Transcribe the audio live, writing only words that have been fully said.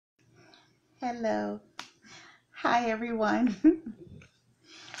Hello. Hi, everyone.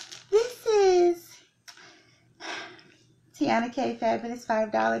 This is Tiana K. Fabulous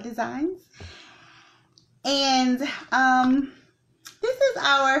 $5 Designs. And this is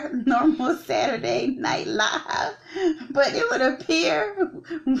our normal Saturday night live. But it would appear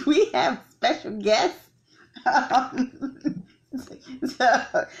we have special guests.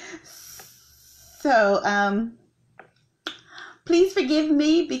 So, please forgive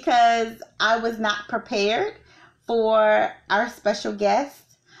me because I was not prepared for our special guest.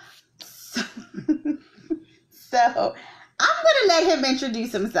 So I'm going to let him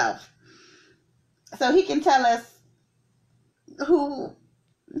introduce himself so he can tell us who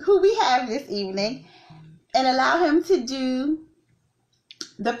we have this evening and allow him to do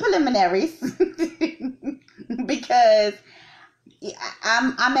the preliminaries because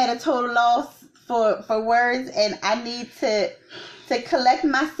I'm at a total loss for words, and I need to collect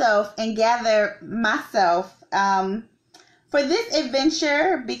myself and gather myself for this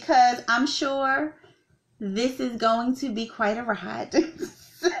adventure, because I'm sure this is going to be quite a ride.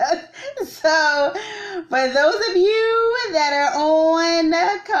 So for those of you that are on,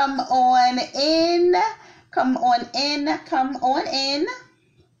 come on in.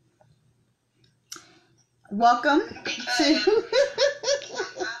 Welcome to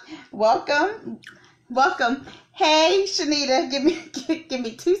welcome. Hey, Shanita, give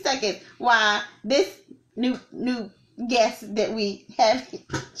me 2 seconds while this new guest that we have.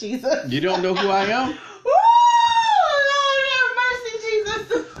 Jesus, you don't know who I am? Ooh, Lord have mercy,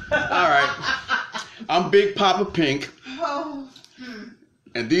 Jesus. All right, I'm Big Papa Pink,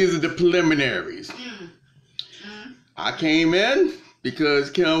 and these are the preliminaries. I came in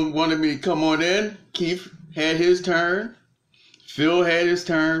because Kim wanted me to come on in. Keith had his turn. Phil had his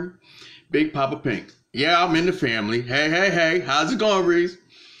turn. Big Papa Pink. Yeah, I'm in the family. Hey. How's it going, Reese?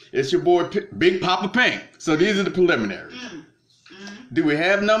 It's your boy, Big Papa Pink. So these are the preliminaries. Do we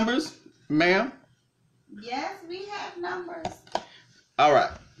have numbers, ma'am? Yes, we have numbers. All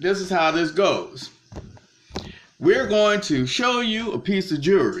right. This is how this goes. We're going to show you a piece of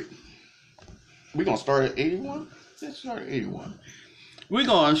jewelry. We're going to start at 81? Let's start at 81. We're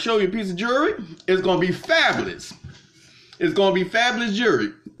going to show you a piece of jewelry. It's going to be fabulous. It's going to be fabulous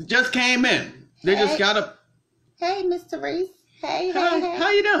jewelry. Just came in. They just got a... Hey, Mr. Reese. Hey.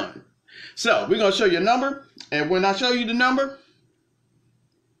 How you doing? So, we're going to show you a number. And when I show you the number,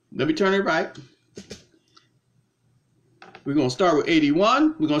 let me turn it right. We're going to start with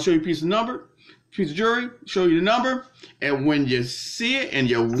 81. We're going to show you a piece of jewelry, show you the number. And when you see it and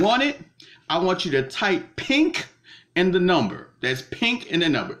you want it, I want you to type pink in the number. That's pink in the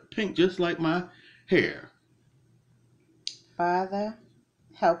number. Pink just like my hair. Father,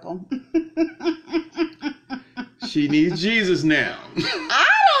 help him. She needs Jesus now. I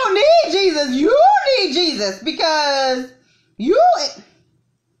don't need Jesus. You need Jesus because you...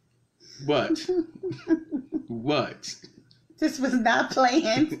 What? What? This was not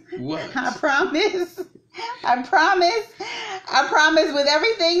planned. What? I promise with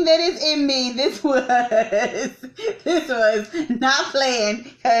everything that is in me, this was not planned,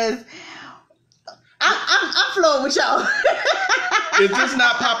 because I'm flowing with y'all. Is this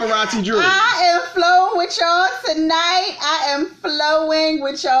not paparazzi jewelry? I am flowing with y'all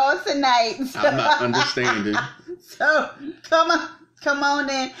tonight. I'm not understanding. So come on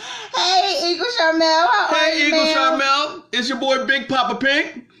in. Hey, Eagle Charmel. How are you, Eagle ma'am? Charmel. It's your boy Big Papa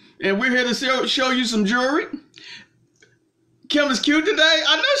Pink, and we're here to show you some jewelry. Kim is cute today.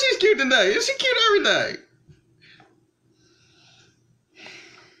 I know she's cute today. Is she cute every day?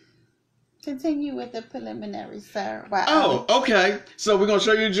 Continue with the preliminary, sir. Wow. Oh, okay. So we're going to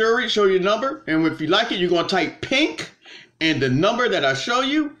show you jewelry, show you a number. And if you like it, you're going to type pink and the number that I show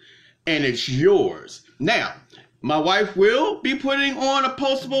you, and it's yours. Now, my wife will be putting on a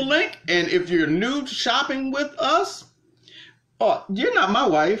postable link. And if you're new to shopping with us, oh, you're not my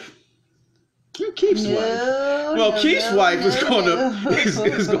wife. You're Keith's wife. Well, Keith's wife is going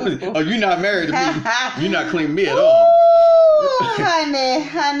to... Oh, you're not married to me. You're not cleaning me at all.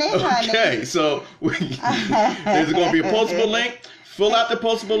 Honey. Okay, so there's going to be a postable link. Fill out the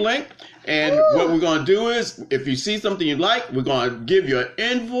postable link. And what we're going to do is, if you see something you like, we're going to give you an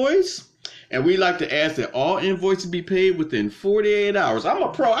invoice. And we like to ask that all invoices be paid within 48 hours. I'm a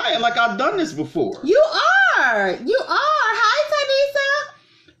pro. I act like I've done this before. You are. Hi, Tanisha.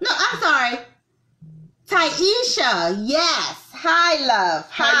 No, I'm sorry. Taisha. Yes. Hi, love.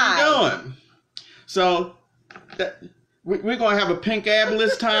 How you doing? So, we're going to have a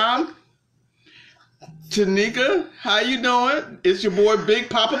pink-abulous time. Tanika, how you doing? It's your boy Big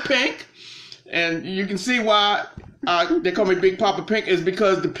Papa Pink. And you can see why they call me Big Papa Pink is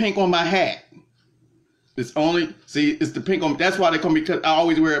because the pink on my hat. It's only, see, it's the pink on, that's why they call me, because I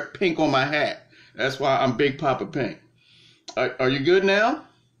always wear pink on my hat. That's why I'm Big Papa Pink. Are you good now?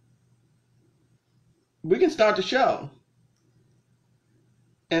 We can start the show.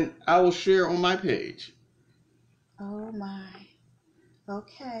 And I will share on my page. Oh my.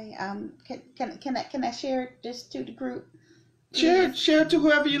 Okay. Can I share this to the group? Share it to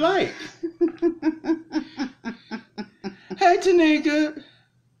whoever you like. Hey, Tanika.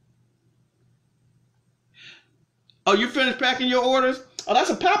 Oh, you finished packing your orders? Oh,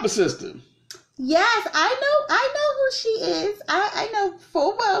 that's a Papa sister. Yes, I know who she is. I know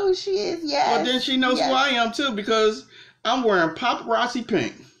full well who she is. Yes. Well, then she knows who I am too, because I'm wearing Paparazzi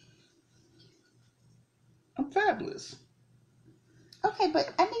pink. I'm fabulous. Okay,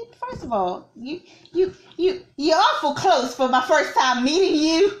 but I mean, first of all, you're awful close for my first time meeting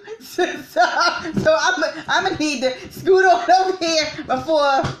you. So I'm gonna need to scoot on over here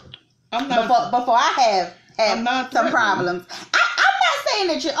before I have some problems. I'm not saying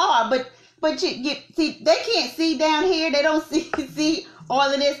that you are, but you see, they can't see down here. They don't see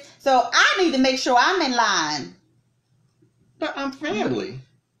all of this. So I need to make sure I'm in line. But I'm family.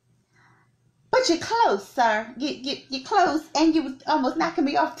 But you're close, sir. You're close, and you was almost knocking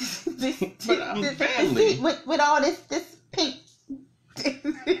me off this but I'm family. seat with all this pink.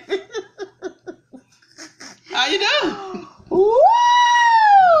 How you doing? Woo!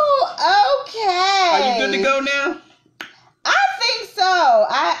 Okay. Are you good to go now? I think so.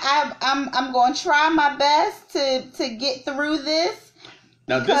 I'm going to try my best to get through this.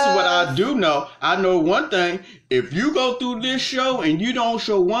 Now, this is what I do know. I know one thing. If you go through this show and you don't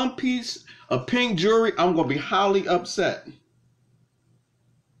show one piece of pink jewelry, I'm going to be highly upset.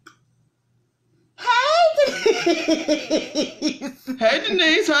 Hey, Denise. Hey,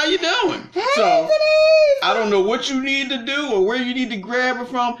 Denise, how you doing? Hey, so, Denise. I don't know what you need to do or where you need to grab it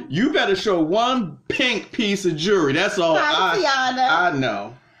from. You better show one pink piece of jewelry. That's all I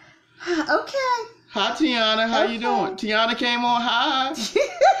know. Okay. Hi, Tiana. How you doing? Tiana came on. Hi.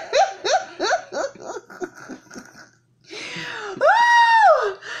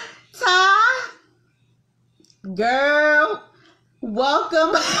 Woo! Ty, girl,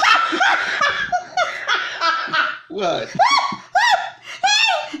 welcome. What? Hey,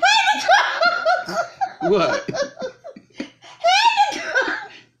 what?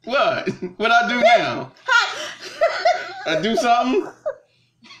 What? What I do now? I do something?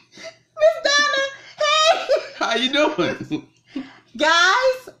 Miss Donna, hey. How you doing?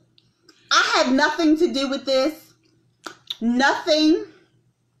 Guys, I had nothing to do with this. Nothing.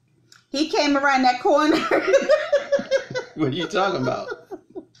 He came around that corner. What are you talking about?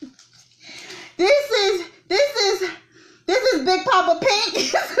 This is Big Papa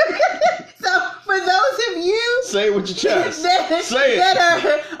Pink. So for those of you Say it with your chest. Say it.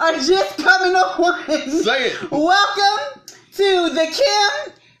 that are just coming on. Say it. Welcome to the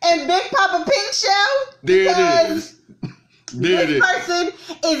Kim and Big Papa Pink show. There it is. There it This is. person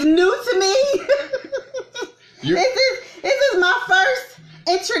is new to me. This is my first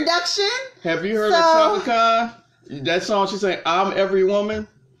introduction. Have you heard of Chaka Khan? That song she sang, I'm every woman,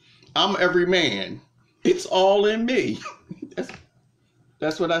 I'm every man. It's all in me.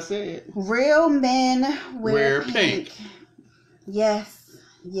 That's what I said. Real men wear pink. Yes.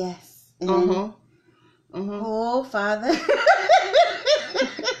 And oh, Father.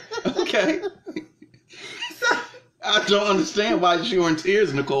 Okay. I don't understand why you're in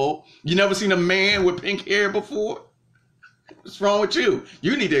tears, Nicole. You never seen a man with pink hair before? What's wrong with you?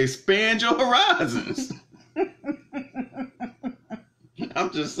 You need to expand your horizons.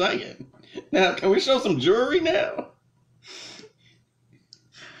 I'm just saying. Now, can we show some jewelry now?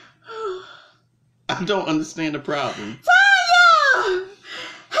 I don't understand the problem. Tanya!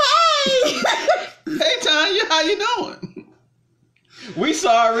 Hey! Hey, Tanya, how you doing? We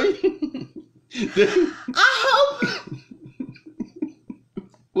sorry. I hope...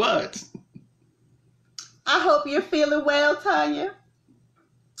 What? I hope you're feeling well, Tanya.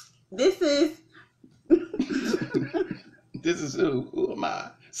 This is... This is who? Who am I?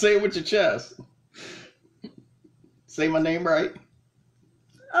 Say it with your chest. Say my name right.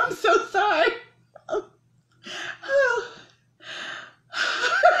 I'm so sorry.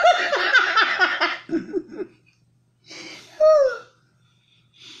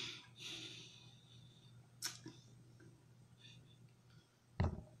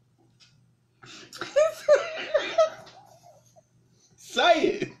 Say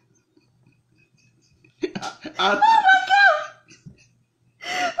it. Oh my God.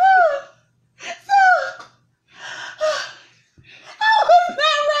 I was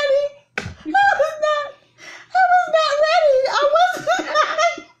not ready. I was not ready. I was not.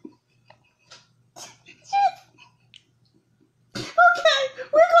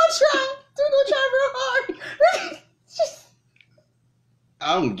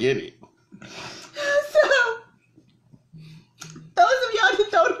 get it. So, those of y'all that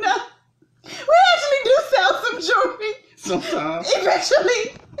don't know, we actually do sell some jewelry. Sometimes.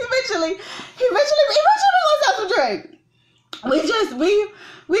 Eventually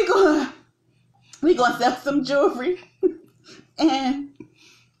we're gonna sell some jewelry. We gonna sell some jewelry. And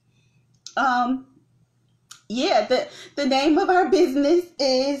yeah, the name of our business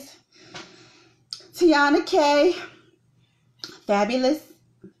is Tiana K Fabulous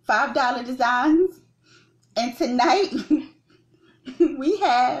 $5 Designs. And tonight we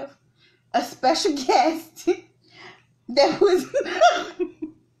have a special guest that was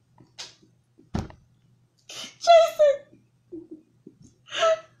Jason.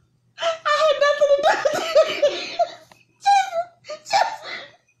 I had nothing to do with it. Jason.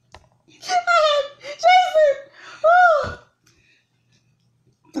 I had Jason.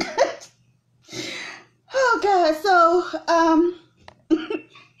 Oh God. So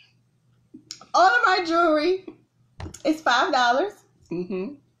all of our jewelry is $5.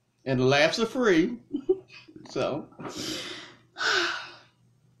 Mm-hmm. And the laughs are free. So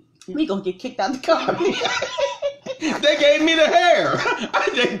we gonna get kicked out the company. They gave me the hair.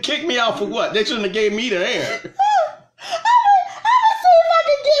 They kicked me out for what? They shouldn't have gave me the hair. I'm gonna see if I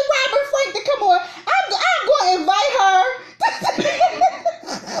can get Robert Frank to come on. I'm gonna invite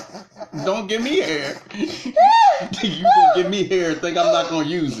her. Don't give me hair. You gonna give me hair and think I'm not gonna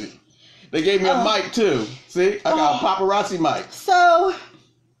use it. They gave me a mic too. See? I got a paparazzi mic. So,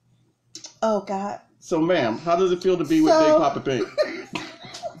 oh God. So ma'am, how does it feel to be with Big Papa Pink?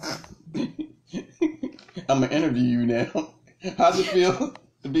 I'm gonna interview you now. How's it feel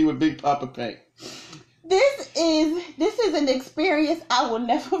to be with Big Papa Pink? This is an experience I will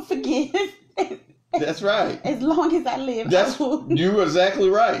never forget. That's right. As long as I live, you're exactly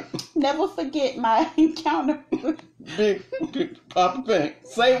right. Never forget my encounter with Big Papa Pink.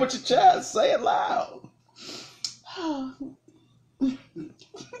 Say it with your chest. Say it loud. Come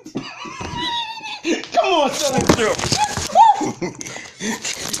on, tell the truth.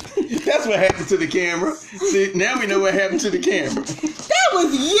 That's what happened to the camera. See, now we know what happened to the camera. That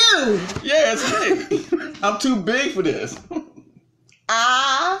was you. Yeah, it's me. I'm too big for this.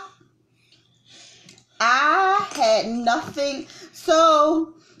 I had nothing.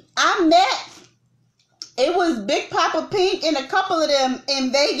 So it was Big Papa Pink and a couple of them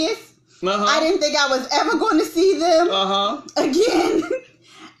in Vegas. Uh-huh. I didn't think I was ever going to see them again,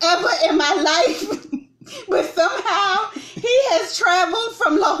 ever in my life. But somehow he has traveled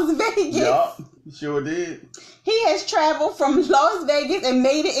from Las Vegas. Yup, sure did. He has traveled from Las Vegas and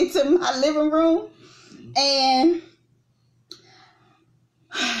made it into my living room. And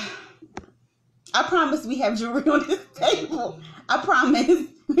I promise we have jewelry on this table. I promise.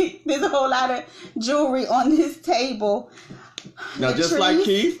 There's a whole lot of jewelry on this table. Now, just like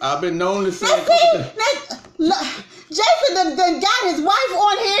Keith, I've been known to say... Jason done got his wife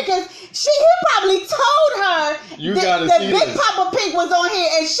on here because he probably told her that Big Papa Pink was on here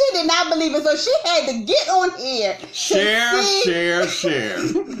and she did not believe it, so she had to get on here. Share.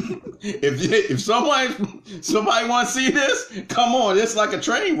 If somebody wants to see this, come on. It's like a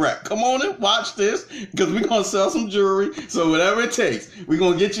train wreck. Come on and watch this because we're going to sell some jewelry. So whatever it takes, we're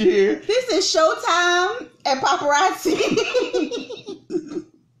going to get you here. This is Showtime at Paparazzi.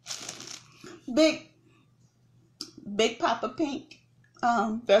 Big Papa Pink.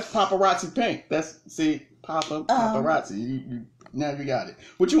 That's Paparazzi Pink. Paparazzi. You now you got it.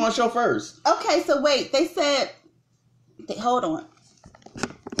 What you want to show first? Okay, so wait. They said, hold on.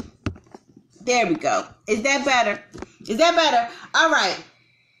 There we go. Is that better? All right.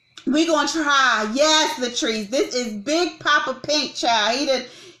 We're going to try. Yes, Latrice. This is Big Papa Pink, child.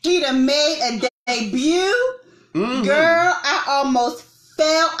 He done made a debut. Mm-hmm. Girl, I almost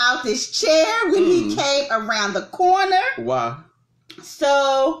fell out this chair when he came around the corner. Wow.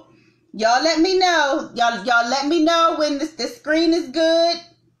 So, y'all let me know. Y'all let me know when the screen is good.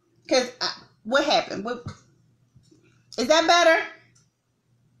 Because what happened? Is that better?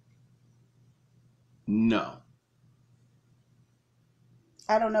 No.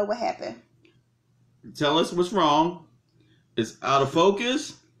 I don't know what happened. Tell us what's wrong. It's out of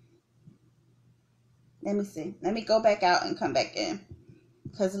focus. Let me see. Let me go back out and come back in.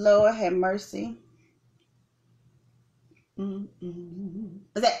 Because Lord have mercy. Is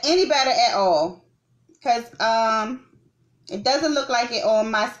that any better at all? Because it doesn't look like it on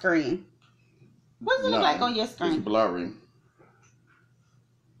my screen. What does it look like on your screen? It's blurry.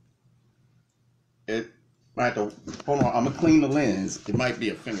 It might have to, hold on, I'm going to clean the lens. It might be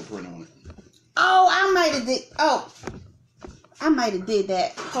a fingerprint on it. Oh, I might have did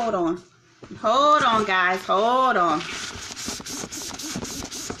that. Hold on, guys. Hold on.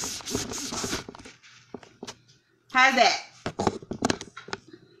 How's that?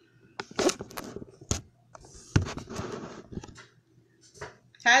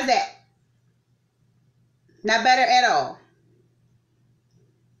 How's that? Not better at all.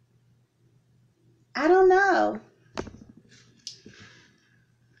 I don't know.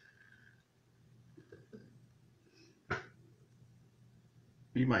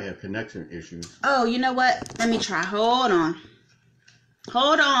 You might have connection issues. Oh, you know what? Let me try. Hold on.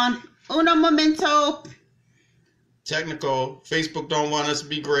 Uno momento. Technical. Facebook don't want us to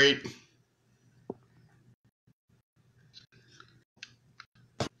be great.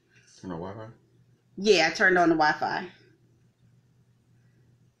 Turn on Wi-Fi? Yeah, I turned on the Wi-Fi.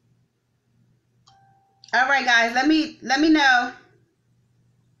 All right, guys. Let me know.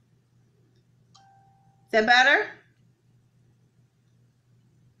 Is that better?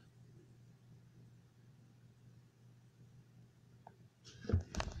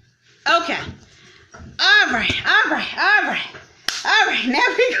 Okay. All right. Now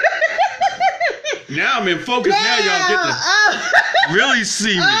we go. Now I'm in focus. Now y'all get to really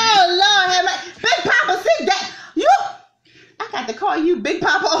see me. Oh, Lord. Big Papa, sit down. I got to call you Big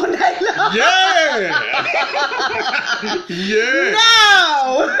Papa all night long. Yeah. Yeah.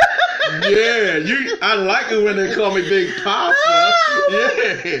 No. Yeah. I like it when they call me Big Papa.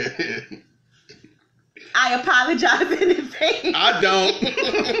 Yeah. I apologize in advance. I don't.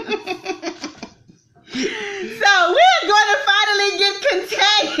 So we're going to finally get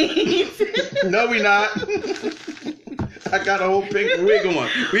contained. No, we not. I got a whole pink wig on.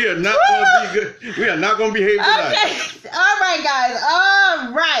 We are not going to be good. We are not going to behave tonight. Okay. All right, guys.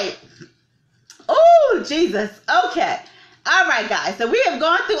 All right. Oh, Jesus. Okay. All right, guys. So we have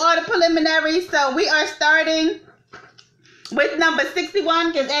gone through all the preliminaries. So we are starting with number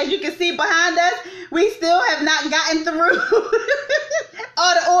 61, because as you can see behind us, we still have not gotten through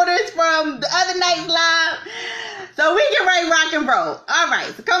all the orders from the other night's live. So we get ready to rock and roll. All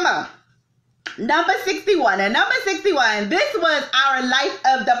right, so come on. Number 61. And number 61, this was our life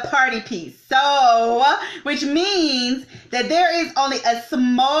of the party piece. So, which means that there is only a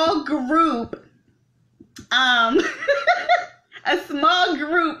small group, a small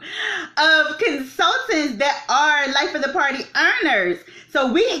group of consultants that are life of the party earners. So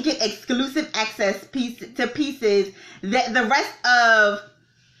we get exclusive access to pieces that the rest of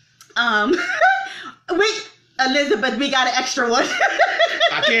Elizabeth, we got an extra one.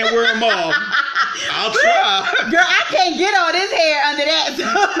 I can't wear them all. I'll try. Girl, I can't get all this hair under that.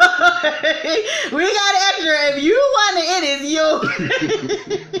 So we got an extra. If you want it, it is you.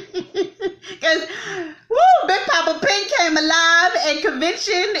 Because, Big Papa Pink came alive at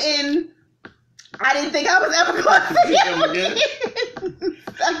convention, and I didn't think I was ever going to see him again.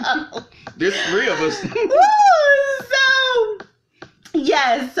 So, there's 3 of us.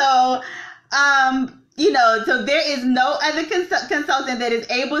 So there is no other consultant that is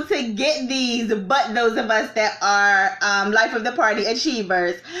able to get these but those of us that are life of the party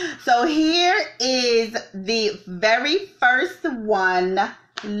achievers. So here is the very first one.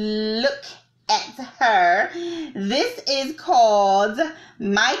 Look at her. This is called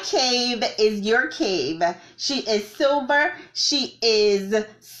My Cave is Your Cave. She is silver. She is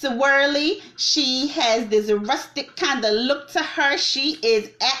swirly. She has this rustic kind of look to her. She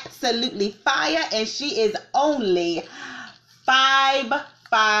is absolutely fire, and she is only $5.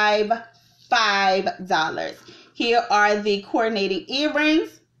 Here are the coordinating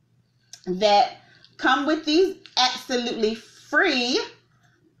earrings that come with these, absolutely free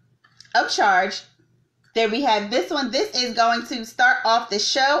of charge. There we have this one. This is going to start off the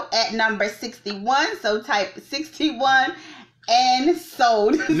show at number 61. So type 61 and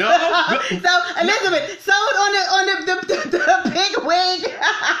sold. No. So Elizabeth, sold on the pink wig.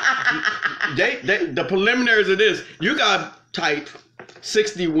 The preliminaries of this, you got type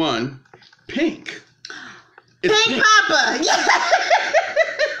 61 pink. It's Pink Papa. Yes.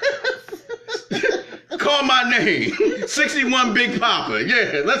 Call my name. 61 Big Papa.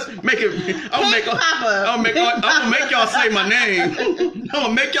 Yeah, let's make it. I'll make y'all say my name. I'm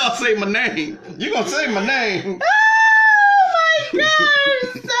gonna make y'all say my name. You gonna say my name. Oh my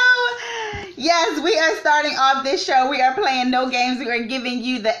gosh. So yes, we are starting off this show. We are playing no games. We are giving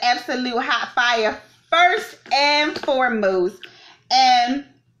you the absolute hot fire first and foremost. And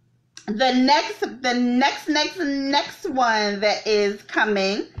the next one that is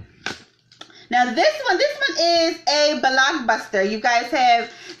coming. Now this one is a blockbuster. You guys have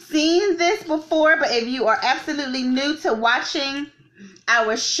seen this before, but if you are absolutely new to watching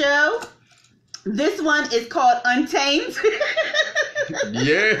our show, this one is called Untamed.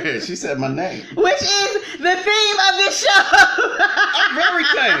 Yeah, she said my name. Which is the theme of this show. I'm very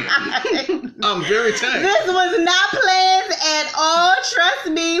tame. I'm very tame. This was not planned at all. Trust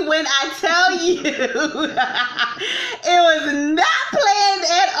me when I tell you. It was not planned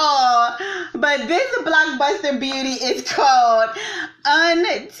at all. But this blockbuster beauty is called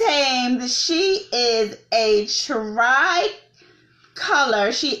Untamed. She is a tri-color.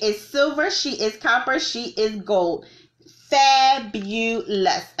 She is silver. She is copper. She is gold.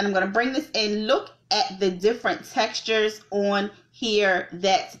 Fabulous. And I'm going to bring this in. Look at the different textures on here.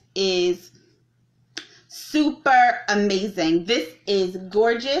 That is super amazing. This is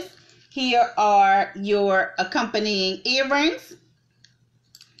gorgeous. Here are your accompanying earrings.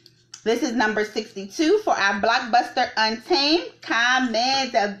 This is number 62 for our blockbuster Untamed.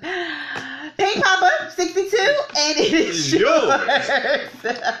 Comment Pink Papa 62, and it is yours.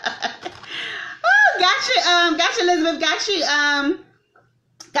 Gotcha, Elizabeth.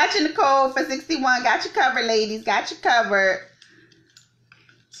 Gotcha, Nicole for 61. Got you covered, ladies. Got you covered.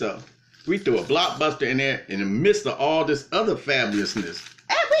 So we threw a blockbuster in there in the midst of all this other fabulousness.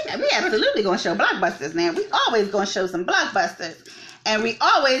 We absolutely gonna show blockbusters now. We always gonna show some blockbusters. And we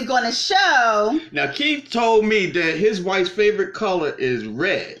always gonna show. Now Keith told me that his wife's favorite color is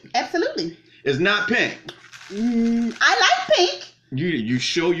red. Absolutely. It's not pink. I like pink. You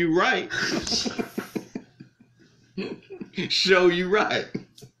show you right. Show you right.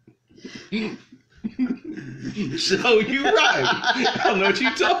 Show you right. I don't know what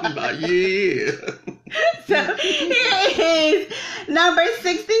you're talking about. Yeah. So here is number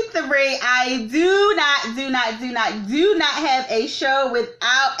 63. I do not have a show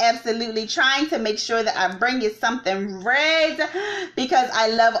without absolutely trying to make sure that I bring you something red, because I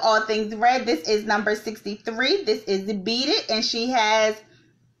love all things red. This is number 63. This is beaded, and she has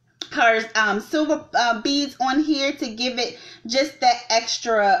her silver beads on here to give it just that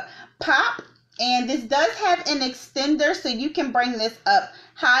extra pop. And this does have an extender, so you can bring this up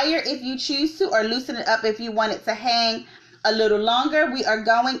higher if you choose to, or loosen it up if you want it to hang a little longer. We are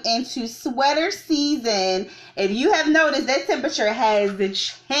going into sweater season. If you have noticed, that temperature has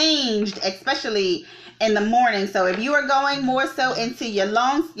changed, especially in the morning. So if you are going more so into your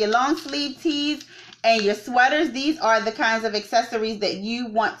long sleeve tees and your sweaters, these are the kinds of accessories that you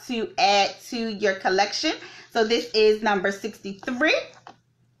want to add to your collection. So this is number 63.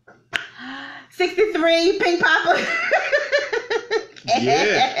 63, Pink Papa.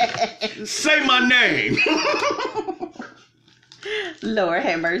 Yeah. Say my name. Lord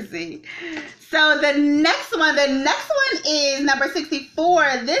have mercy. So the next one is number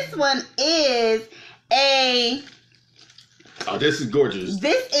 64. This one is a... Oh, this is gorgeous.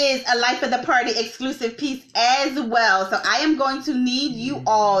 This is a Life of the Party exclusive piece as well. So I am going to need you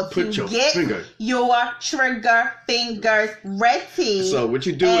all to get your trigger fingers ready. So what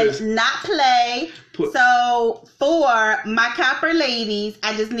you do is not play. So for my copper ladies,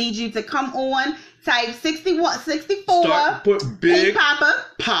 I just need you to come on, type 64. Start, put big Papa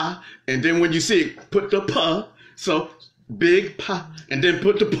pa, and then when you see it, put the pa. So big pa, and then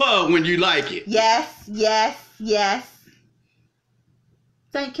put the pa when you like it. Yes.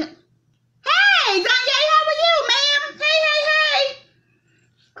 Thank you. Hey, Danye, how are you, ma'am? Hey.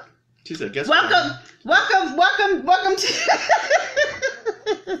 She said, guess welcome to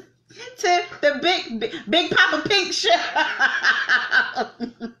to the big Papa Pink show. Oh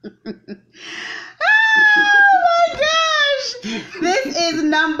my gosh. This is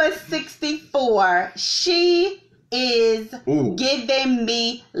number 64. She is giving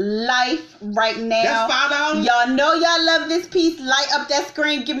me life right now. That's $5. Y'all know y'all love this piece. Light up that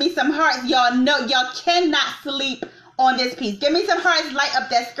screen. Give me some hearts. Y'all know y'all cannot sleep on this piece. Give me some hearts. Light up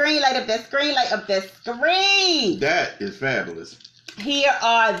that screen. Light up that screen. Light up that screen. That is fabulous. Here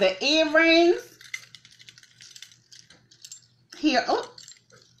are the earrings. Here,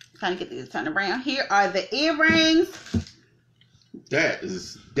 trying to get these turned around. Here are the earrings.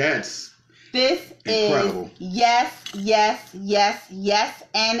 That's This incredible. Is yes,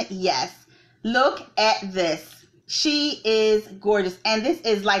 and yes. Look at this. She is gorgeous. And this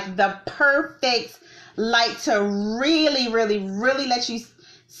is like the perfect light to really let you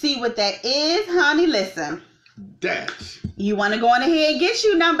see what that is. Honey, listen. You want to go on ahead and get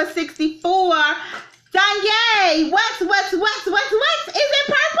you number 64. Danye, what's? Is it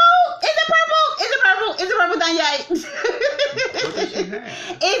purple? Is it purple, Danye? What does she have?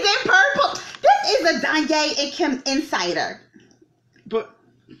 Is it purple? This is a Danye and Kim Insider. But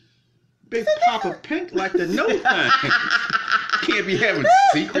Big Papa Pink like to know things. Can't be having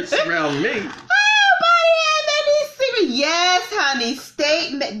secrets around me. Yes, honey.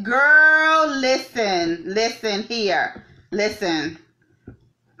 Statement. Girl, listen here. Listen.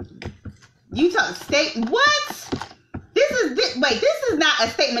 You talk state what? This is not a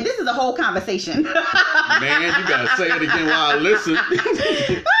statement. This is a whole conversation. Man, you gotta say it again while I listen.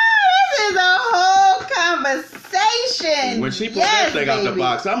 This is a whole conversation. When she put that thing out the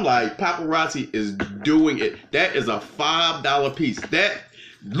box, I'm like, Paparazzi is doing it. That is a $5 piece. That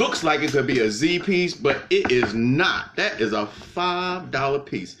looks like it could be a Z piece, but it is not. That is a $5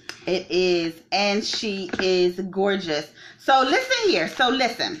 piece. It is, and she is gorgeous. So listen here.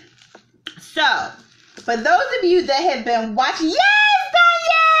 So, for those of you that have been watching, yes,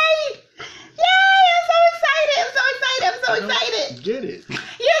 Kanye! Yay! I'm so excited. Get it.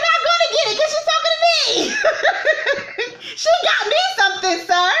 You're not going to get it because she's talking to me. She got me something,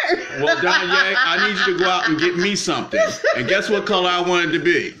 sir. Well, Kanye, I need you to go out and get me something. And guess what color I want it to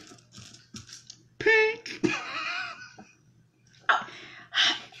be? Pink. I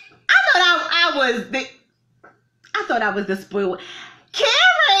thought I was the spoiled.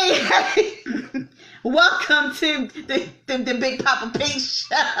 Carrie! Welcome to the Big Papa Pink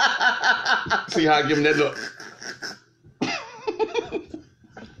Show. See how I give him that look? Oh,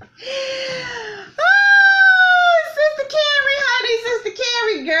 Sister Carrie, honey, Sister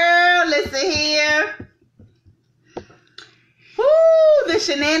Carrie, girl, listen here. Woo, the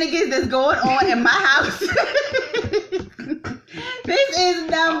shenanigans that's going on in my house. This is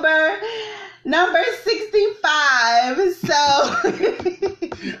number 65. So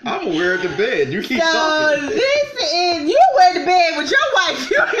I'm aware of the bed. You keep so talking. This is you wear the bed with your wife.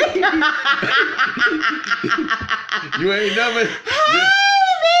 You ain't never. Hey,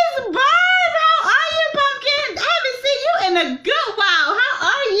 Miss Barb, how are you, Pumpkin? I haven't seen you in a good while. How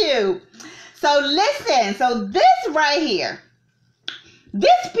are you? So listen. So this right here,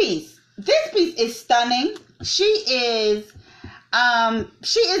 this piece is stunning. She is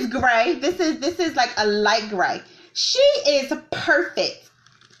gray. This is like a light gray. She is perfect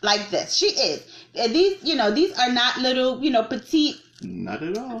like this. She is. And these are not little, petite. Not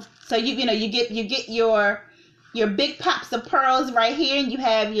at all. So you get your big pops of pearls right here, and you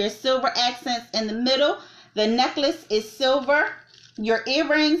have your silver accents in the middle. The necklace is silver. Your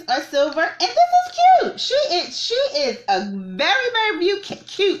earrings are silver, and this is cute. She is a very, very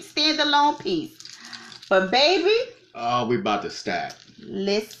cute standalone piece. But baby, oh, we about to stack.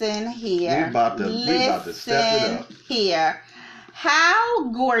 Listen here. We about to step it up. Here. How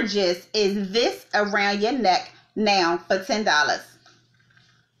gorgeous is this around your neck now for $10?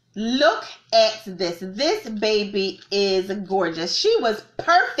 Look at this. This baby is gorgeous. She was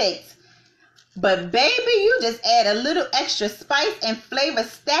perfect. But baby, you just add a little extra spice and flavor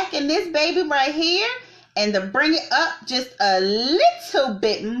stacking this baby right here. And to bring it up just a little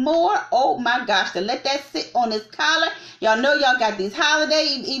bit more. Oh my gosh, to let that sit on his collar. Y'all know y'all got these holiday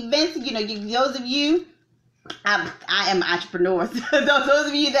events. Those of you, I am an entrepreneur. Those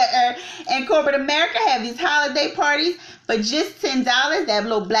of you that are in corporate America have these holiday parties for just $10. That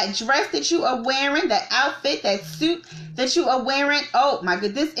little black dress that you are wearing, that outfit, that suit that you are wearing. Oh my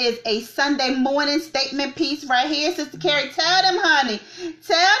goodness, this is a Sunday morning statement piece right here. Sister Carrie, tell them, honey.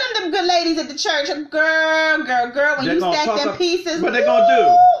 Tell them good ladies at the church. Girl, when you stack them pieces. What they gonna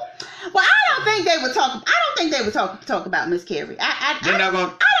do? Well, I don't think they would talk about Miss Carrie. I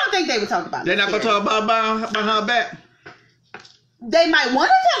don't think they would talk about. They're not gonna talk about behind her back. They might want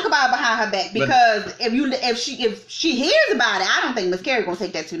to talk about behind her back because if she hears about it, I don't think Miss Carrie gonna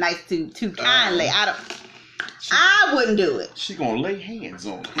take that too kindly. I wouldn't do it. She gonna lay hands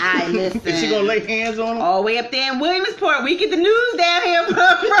on her. I listen. Is she gonna lay hands on her? All the way up there in Williamsport, we get the news down here from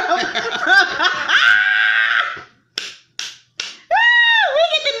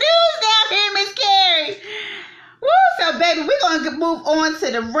Miss Carrie. Woo, so baby, we're going to move on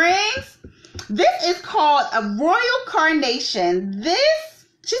to the rings. This is called a royal carnation. This,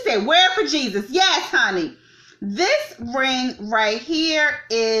 she said, wear it for Jesus. Yes, honey. This ring right here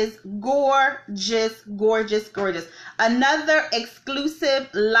is gorgeous. Another exclusive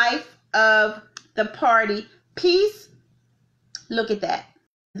life of the party piece. Look at that.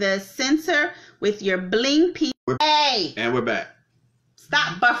 The center with your bling piece. Hey. And we're back.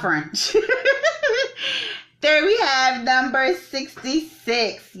 Stop buffering. There we have number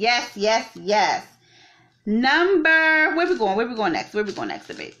 66. Yes. Where we going next,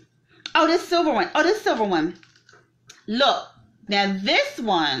 baby? Oh, this silver one. Look. Now this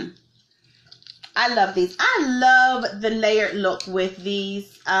one, I love these. I love the layered look with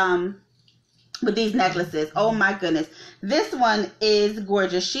these necklaces. Oh my goodness. This one is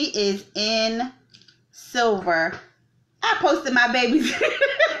gorgeous. She is in silver. I posted my baby's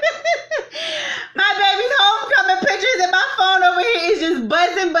homecoming pictures, and my phone over here is just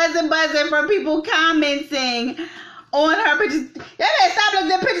buzzing from people commenting on her pictures. Y'all better stop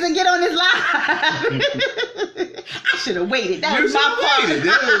looking at pictures and get on this live. I should have waited. That was my fault.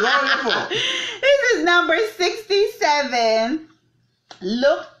 That was all your fault. This is number 67.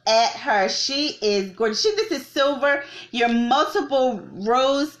 Look at her. She is gorgeous. This is silver. Your multiple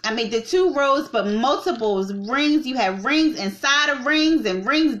rows. I mean, the 2 rows, but multiple rings. You have rings inside of rings and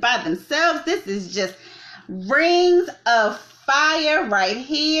rings by themselves. This is just rings of fire right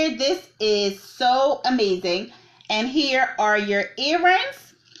here. This is so amazing. And here are your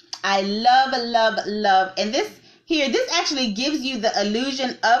earrings. I love, love, love. And this actually gives you the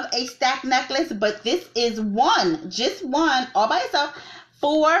illusion of a stacked necklace, but this is just one, all by itself,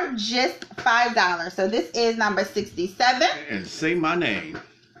 for just $5. So this is number 67. And say my name.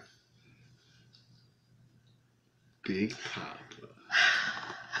 Big Papa.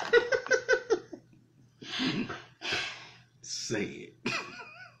 Say it.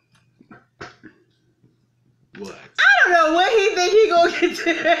 What? I don't know what he think he gonna get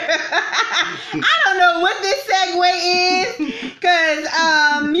to. I don't know what this segue is, cause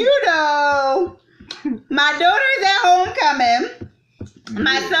my daughter is at homecoming.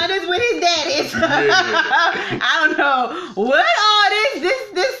 My son is with his daddy. So I don't know what all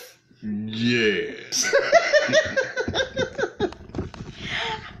this. Yes.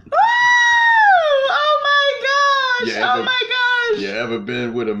 Oh my gosh! Oh my gosh! You ever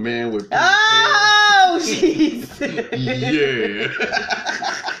been with a man with pink hair? Oh, jeez. Yeah.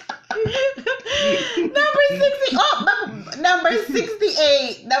 Number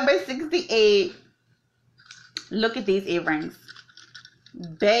 68. Number 68. Look at these earrings.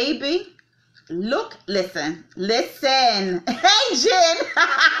 Baby, look, listen. Hey, Jen. Jen,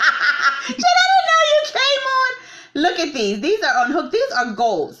 I didn't know you came on. Look at these. These are on hook. These are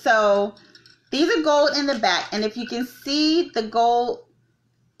gold. So, these are gold in the back. And if you can see the gold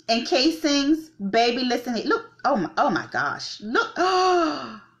encasings, baby, listen. Look. Oh my gosh. Look.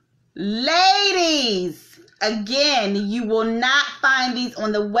 Oh, ladies. Again, you will not find these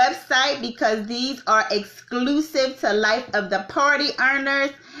on the website because these are exclusive to Life of the Party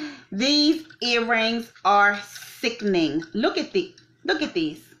earners. These earrings are sickening. Look at these. Look at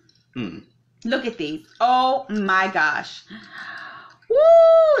these. Look at these. Oh my gosh.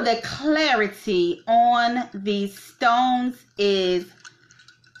 Woo! The clarity on these stones is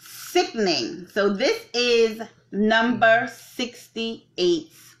sickening. So this is number 68.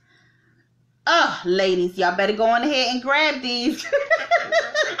 Oh, ladies, y'all better go on ahead and grab these.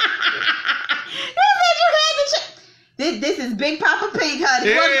 This is Big Papa Pink,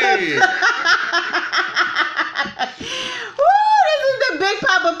 honey. Hey. Woo, this is the Big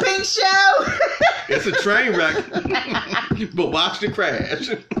Papa Pink show. It's a train wreck, but watch the crash.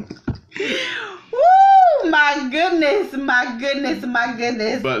 Woo, my goodness, my goodness, my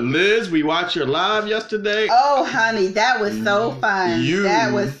goodness. But Liz, we watched your live yesterday. Oh, honey, that was so fun.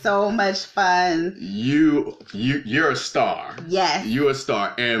 That was so much fun. You're a star. Yes. You're a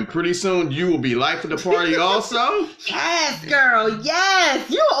star. And pretty soon you will be Life of the Party also. Yes, girl. Yes.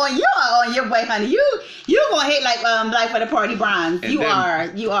 You are on your way, honey. You gonna hit like Life of the Party bronze. You are.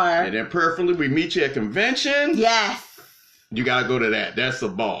 And then perfectly we meet you at convention. Yes. You gotta go to that. That's a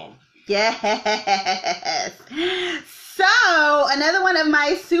ball. Yes. So, another one of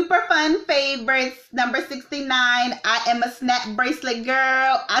my super fun favorites, number 69. I am a snap bracelet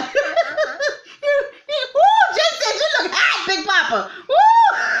girl. Woo, Jason, you look hot, Big Papa. Woo.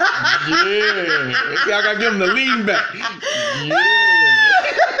 Yeah. I gotta give him the lean back. Yeah.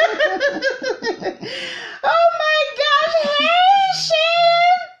 Oh my gosh. Hey,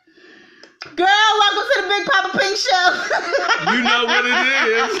 Shin. Girl, welcome to the Big Papa Pink show. You know what it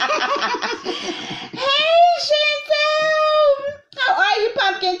is. Hey, Chantel. How are you,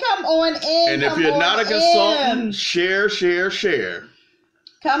 Pumpkin? Come on in. And if you're not a consultant, share.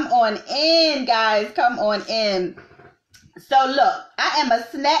 Come on in, guys. Come on in. So, look, I am a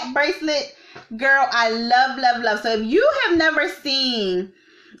snap bracelet girl. I love. So, if you have never seen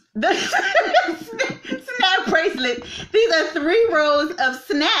the snap bracelet, these are 3 rows of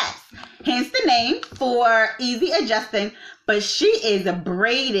snaps. Hence the name for easy adjusting. But she is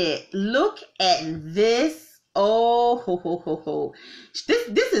braided. Look at this. Oh, ho.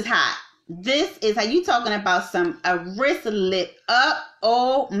 This is hot. This is how you talking about a wrist lit up.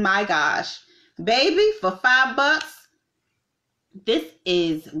 Oh my gosh. Baby, for $5, this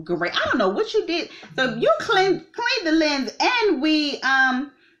is great. I don't know what you did. So you cleaned the lens and we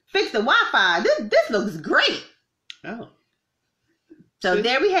fixed the Wi-Fi. This looks great. Oh. So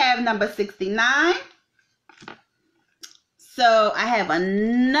there we have number 69. So I have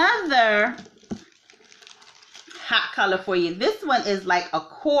another hot color for you. This one is like a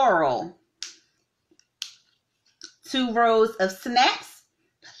coral 2 rows of snaps.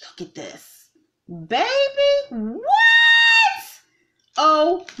 Look at this. Baby, what?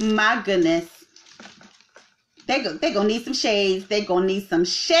 Oh my goodness. They gonna need some shades. They gonna need some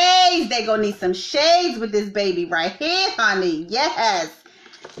shades. They gonna need some shades with this baby right here, honey. Yes.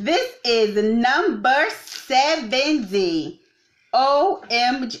 This is number 70.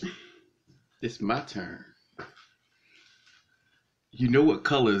 OMG. It's my turn. You know what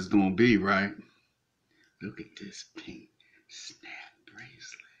color it's gonna be, right? Look at this pink snap bracelet.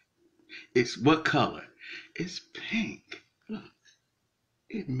 It's what color? It's pink. Look.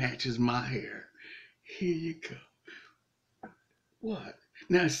 It matches my hair. Here you go. What?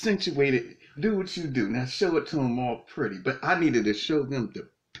 Now accentuate it. Do what you do. Now show it to them all pretty. But I needed to show them the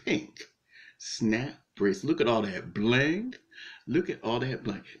pink snap bracelet. Look at all that bling. Look at all that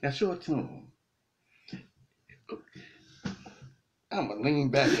bling. Now show it to them. I'm going to lean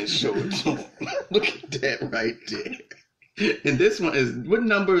back and show it to them. Look at that right there. And this one is, what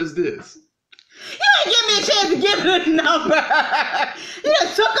number is this? You ain't give me a chance to give you the number. You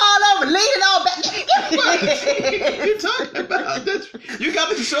just took all over, leaned it all back. What are you talking about? You got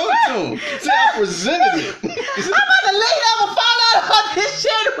to show it to him. See, I presented it. I'm about to lean over and fall out of this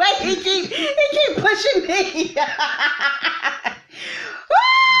shit where he keep pushing me.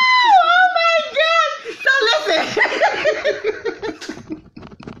 Oh my God. So listen.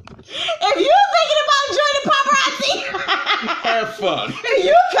 If you're thinking about joining Paparazzi, have fun. If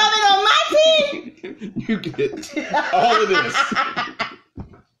you coming on my team, you get all of this.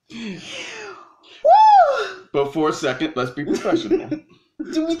 Woo! But for a second, let's be professional. You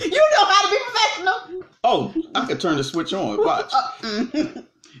know how to be professional. Oh, I could turn the switch on. Watch.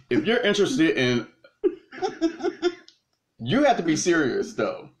 If you're interested in, you have to be serious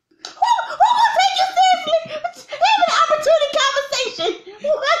though. Who will take you seriously? Have an opportunity conversation.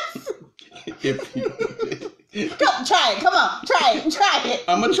 What? Come, try it. Come on, try it.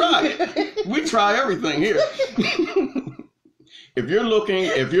 I'm gonna try it. We try everything here. If you're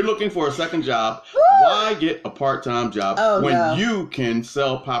looking for a second job, why get a part-time job when you can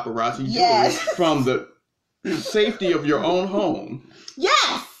sell paparazzi jewelry from the safety of your own home?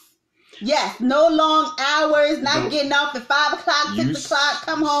 Yes, no long hours, not getting off at 5 o'clock, 6 o'clock,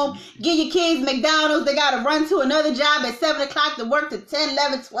 come home, get your kids McDonald's, they got to run to another job at 7 o'clock to work to 10,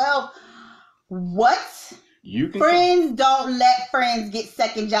 11, 12. What? Friends don't let friends get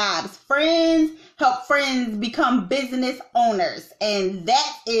second jobs. Friends help friends become business owners. And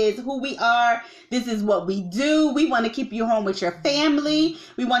that is who we are. This is what we do. We want to keep you home with your family.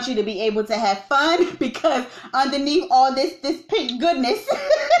 We want you to be able to have fun because underneath all this pink goodness.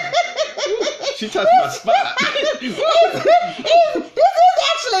 She touched my spot. This is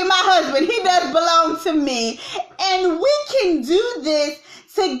actually my husband. He does belong to me. And we can do this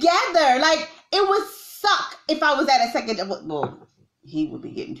together. Like, it would suck if I was at a second job. Well, he would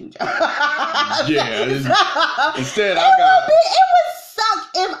be getting 2 jobs. Yeah. Instead, it would suck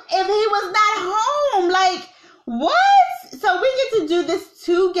if he was not home. Like, what? So we get to do this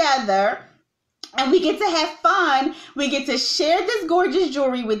together. And we get to have fun. We get to share this gorgeous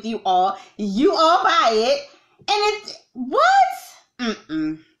jewelry with you all. You all buy it. And it's, what?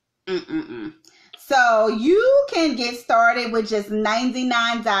 So you can get started with just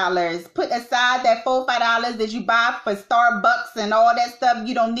 $99. Put aside that $4 or $5 that you buy for Starbucks and all that stuff.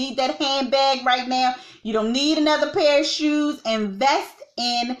 You don't need that handbag right now. You don't need another pair of shoes. Invest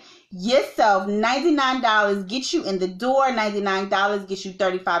in yourself. $99 gets you in the door. $99 gets you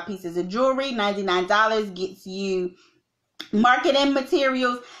 35 pieces of jewelry. $99 gets you marketing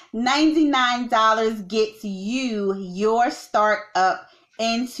materials. $99 gets you your startup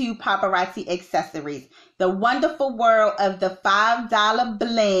into paparazzi accessories. The wonderful world of the $5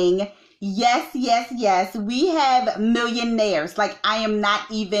 bling. Yes. We have millionaires. Like, I am not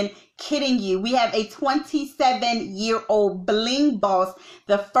even kidding you. We have a 27-year-old bling boss,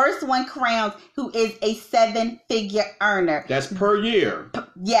 the first one crowned, who is a 7-figure earner. That's per year.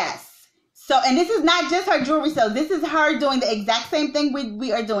 Yes. So, and this is not just her jewelry sales. This is her doing the exact same thing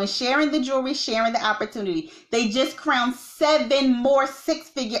we are doing. Sharing the jewelry, sharing the opportunity. They just crowned 7 more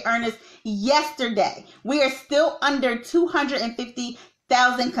 6-figure earners yesterday. We are still under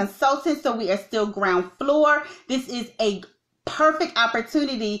 250,000 consultants, so we are still ground floor. This is a perfect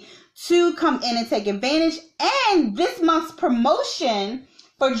opportunity to come in and take advantage. And this month's promotion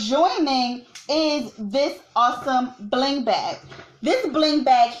for joining is this awesome bling bag. This bling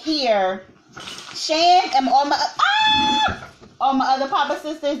bag here, Shan and all my other Papa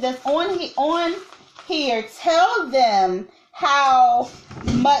sisters that's on here, tell them how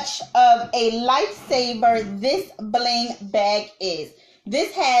much of a lifesaver this bling bag is.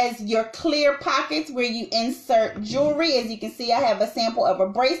 This has your clear pockets where you insert jewelry. As you can see, I have a sample of a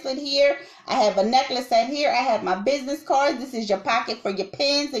bracelet here. I have a necklace set here. I have my business cards. This is your pocket for your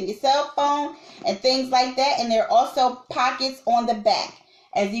pens and your cell phone and things like that. And there are also pockets on the back.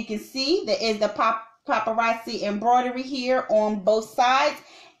 As you can see, there is the paparazzi embroidery here on both sides.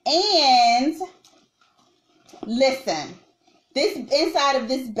 And listen, this inside of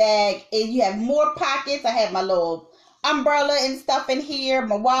this bag is you have more pockets. I have my little umbrella and stuff in here,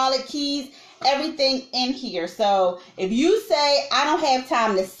 my wallet, keys, everything in here. So if you say I don't have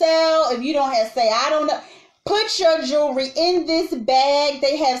time to sell, if you don't have say I don't know, put your jewelry in this bag.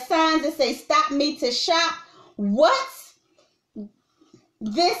 They have signs that say stop me to shop. What?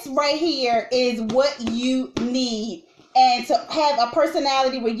 This right here is what you need. And to have a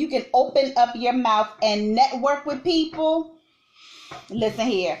personality where you can open up your mouth and network with people, listen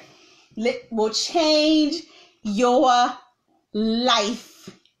here, will change your life.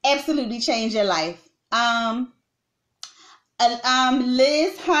 Absolutely change your life.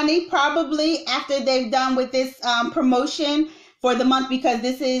 Liz, honey, probably after they've done with this promotion for the month, because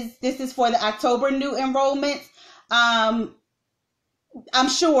this is for the October new enrollments. I'm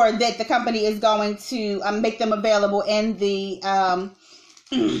sure that the company is going to make them available in the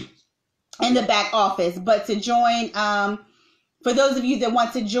back office. But to join, for those of you that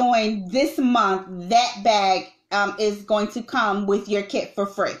want to join this month, that bag is going to come with your kit for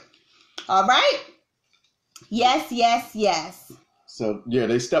free. All right? Yes, yes, yes. So, yeah,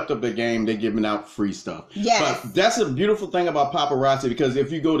 they stepped up their game. They're giving out free stuff. Yes. But that's a beautiful thing about Paparazzi, because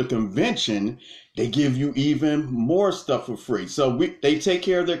if you go to convention, they give you even more stuff for free. So they take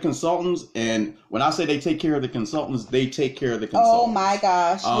care of their consultants. And when I say they take care of the consultants, they take care of the consultants. Oh, my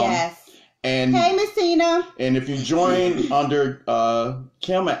gosh. Yes. And hey, Miss Tina. And if you join under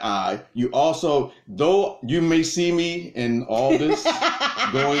Kim and I, you also, though you may see me in all this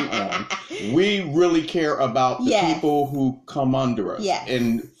going on, we really care about the people who come under us. Yes.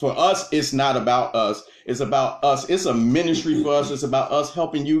 And for us, it's not about us. It's about us. It's a ministry for us. It's about us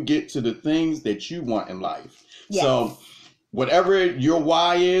helping you get to the things that you want in life. Yes. So whatever your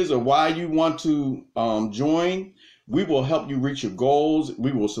why is or why you want to join, we will help you reach your goals.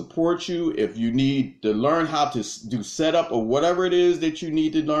 We will support you. If you need to learn how to do setup or whatever it is that you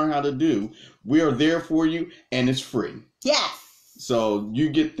need to learn how to do, we are there for you, and it's free. Yes. So you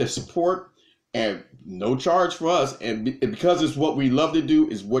get the support and no charge for us. And because it's what we love to do,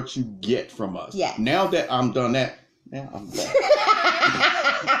 is what you get from us. Yeah. Now that I'm done that, now I'm back.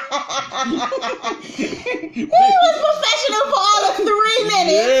 He was professional for all of 3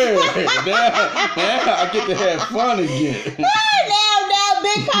 minutes. Yeah, now I get to have fun again. Now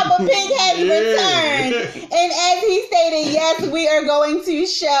Big Papa Pink has returned. And as he stated, yes, we are going to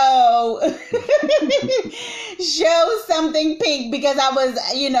show something pink, because I was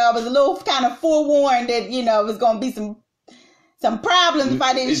a little kind of forewarned that, it was going to be some problems if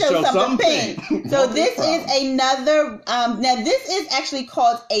I didn't show something pink. So this is another, now this is actually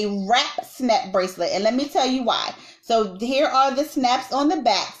called a wrap snap bracelet. And let me tell you why. So here are the snaps on the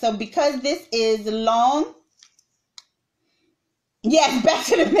back. So because this is long, yes, back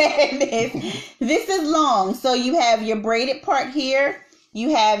to the madness. This is long. So you have your braided part here,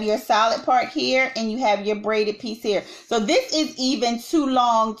 you have your solid part here, and you have your braided piece here. So this is even too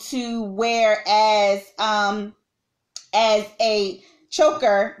long to wear as a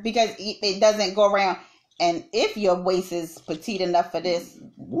choker, because it doesn't go around. And if your waist is petite enough for this,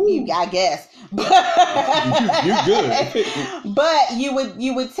 I guess. You're good. But you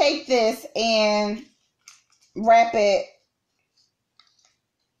would take this and wrap it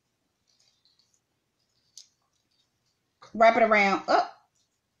around. Oh,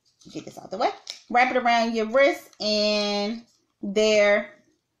 get this out the way. Wrap it around your wrist, and there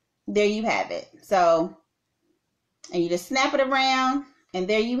you have it. So, and you just snap it around, and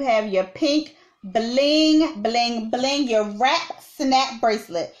there you have your pink bling bling bling, your wrap snap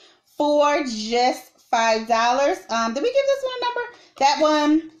bracelet for just $5. Did we give this one a number? That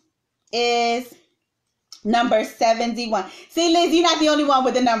one is number 71. See, Liz, you're not the only one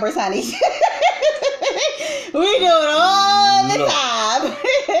with the numbers, honey. We do it all the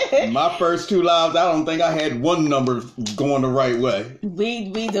time. My first 2 lives, I don't think I had one number going the right way.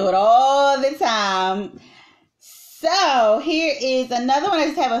 We do it all the time. So here is another one. I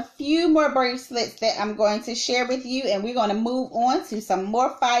just have a few more bracelets that I'm going to share with you, and we're going to move on to some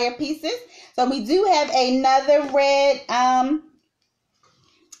more fire pieces. So we do have another red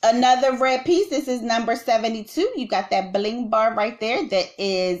piece. This is number 72. You got that bling bar right there. That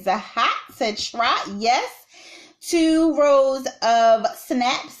is hot to try. Yes. 2 rows of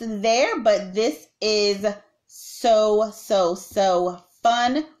snaps there, but this is so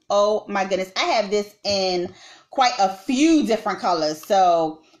fun. Oh my goodness. I have this in quite a few different colors.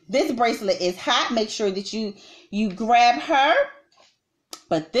 So this bracelet is hot. Make sure that you grab her.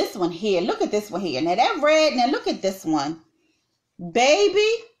 But this one here, look at this one here. Now that red, now look at this one. Baby,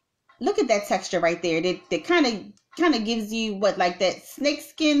 look at that texture right there. That kind of gives you what, like that snake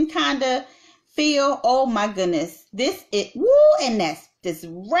skin kind of feel. Oh my goodness. This is, woo, and that's this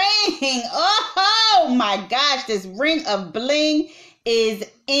ring. Oh my gosh, this ring of bling is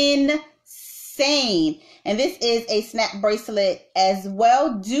insane. And this is a snap bracelet as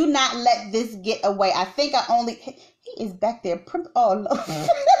well. Do not let this get away. I think he is back there. Oh, no.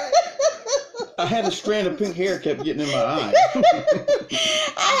 I had a strand of pink hair kept getting in my eye.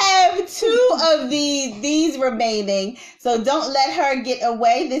 I have 2 of these remaining. So don't let her get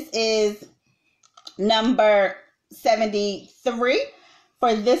away. This is number 73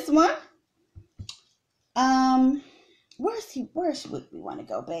 for this one. Where should we want to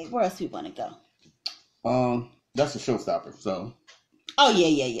go, babe? Where else we want to go? That's a showstopper. So. Oh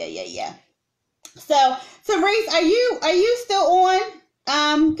yeah. So, Therese, are you still on?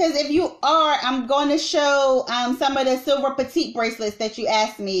 Because if you are, I'm going to show some of the silver petite bracelets that you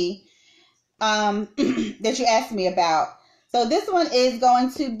asked me about. So this one is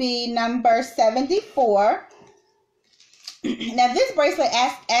going to be number 74. Now this bracelet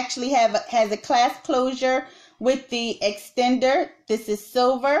actually has a clasp closure with the extender. This is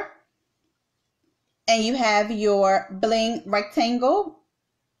silver. And you have your bling rectangle.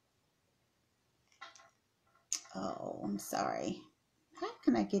 Oh, I'm sorry. How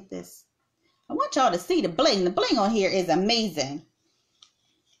can I get this? I want y'all to see the bling. The bling on here is amazing.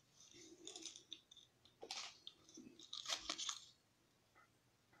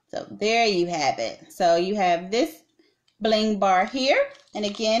 So there you have it. So you have this bling bar here. And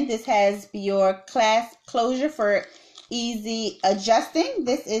again, this has your clasp closure for easy adjusting.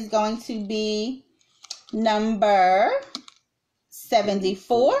 This is going to be number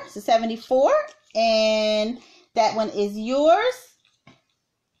 74. So 74. And that one is yours.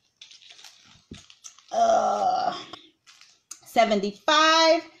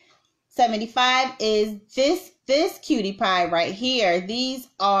 75. 75 is this cutie pie right here. These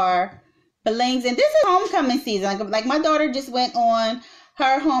are blings, and this is homecoming season. Like my daughter just went on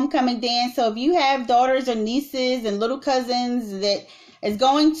her homecoming dance. So if you have daughters or nieces and little cousins that is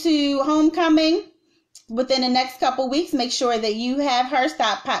going to homecoming within the next couple weeks, make sure that you have her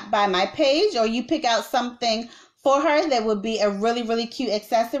pop by my page, or you pick out something for her that would be a really, really cute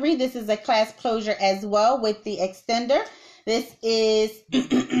accessory. This is a clasp closure as well with the extender. This is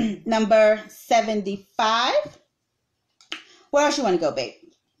number 75. Where else you want to go, babe?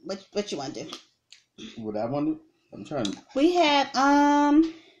 What you want to do? What I want to do? I'm trying to... We have,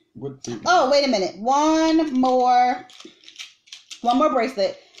 What oh, wait a minute. One more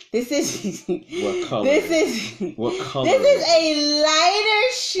bracelet. This is... What color? What color? This is a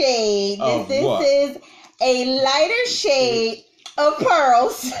lighter shade. This is a lighter shade of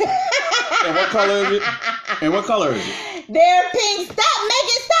pearls. And what color is it? And what color is it? They're pink. Stop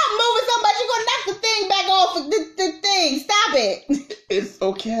moving so much. You're going to knock the thing back off the thing. Stop it. It's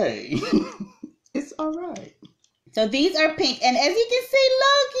okay. It's all right. So these are pink. And as you can see,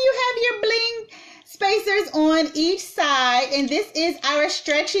 look, you have your bling spacers on each side. And this is our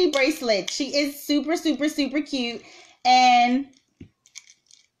stretchy bracelet. She is super, super, super cute. And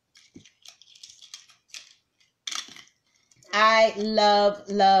I love,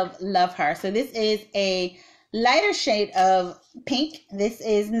 love, love her. So this is a lighter shade of pink. This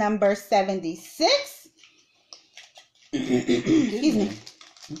is number 76. Excuse me.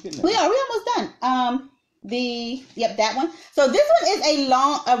 We almost done. That one. So this one is a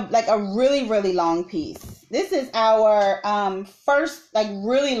long, like a really, really long piece. This is our first like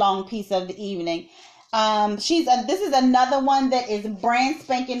really long piece of the evening. This is another one that is brand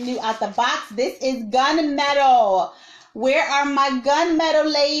spanking new out the box. This is gunmetal. Where are my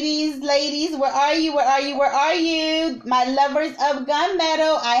gunmetal ladies? Ladies, where are you? Where are you? Where are you? My lovers of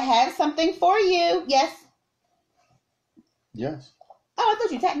gunmetal, I have something for you. Yes. Yes. Oh, I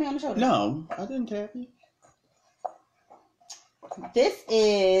thought you tapped me on the shoulder. No, I didn't tap you. This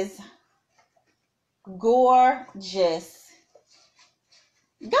is gorgeous.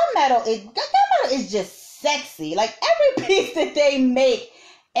 Gunmetal is just sexy. Like every piece that they make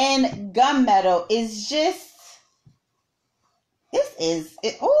in gunmetal is just. This is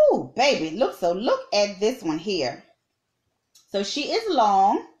it. Oh, baby, look at this one here. So she is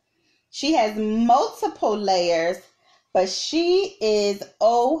long. She has multiple layers, but she is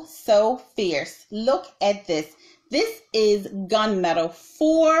oh so fierce. Look at this. This is gunmetal.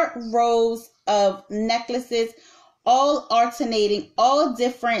 4 rows of necklaces all alternating, all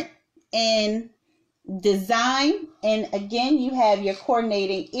different in design. And again, you have your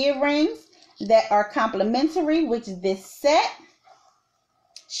coordinating earrings that are complimentary, which this set.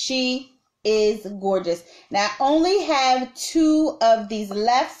 She is gorgeous. Now, I only have 2 of these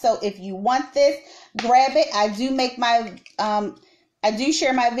left, so if you want this, grab it. I do make my I do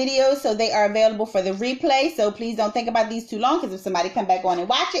share my videos, so they are available for the replay. So please don't think about these too long, because if somebody come back on and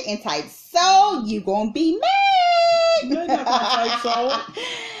watch it and type "so," you gonna be mad. They're not gonna type "so."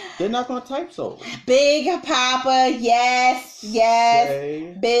 They're not gonna type "so." Big Papa, yes,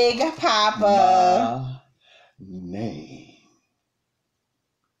 Say Big Papa. My name.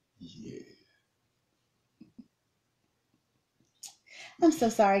 Yeah. I'm so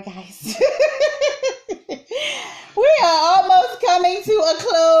sorry, guys. We are almost coming to a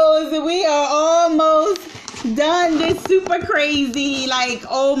close. We are almost done. This super crazy. Like,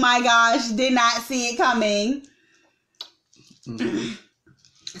 oh my gosh, did not see it coming. Mm-hmm.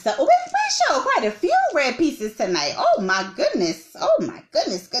 So we showed quite a few red pieces tonight. Oh my goodness. Oh my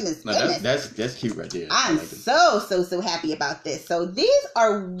goodness. No, that's cute right there. I'm like so happy about this. So these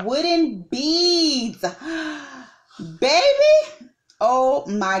are wooden beads. Baby. Oh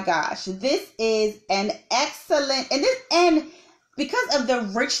my gosh. This is an excellent, and because of the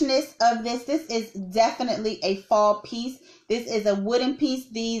richness of this is definitely a fall piece. This is a wooden piece.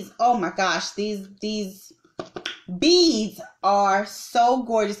 These, oh my gosh, these beads are so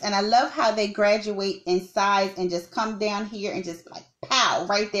gorgeous, and I love how they graduate in size and just come down here and just like pow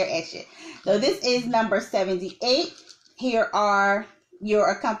right there at you. So this is number 78. Here are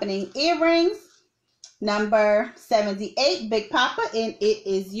your accompanying earrings. Number 78, Big Papa, and it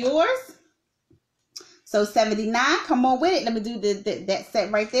is yours. So 79, come on with it. Let me do that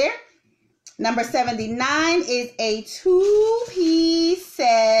set right there. Number 79 is a 2-piece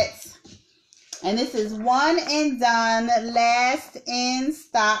set. And this is one and done, last in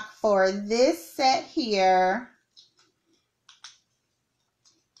stock for this set here.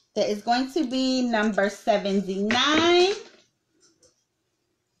 That is going to be number 79.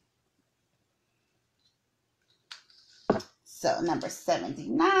 So number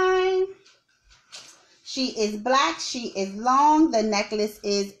 79. She is black. She is long. The necklace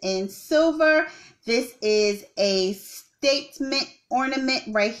is in silver. This is a statement ornament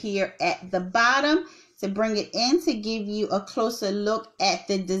right here at the bottom to bring it in, to give you a closer look at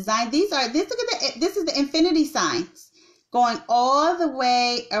the design. This is the infinity signs going all the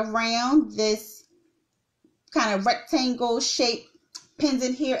way around this kind of rectangle shaped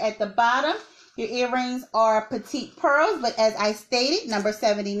pendant here at the bottom. Your earrings are petite pearls, but as I stated, number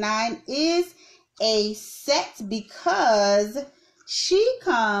 79 is a set because she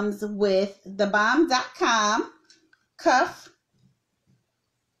comes with the bomb.com cuff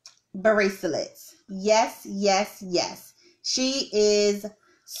bracelets. Yes. She is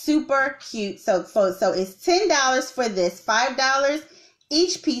super cute. So it's $10 for this, $5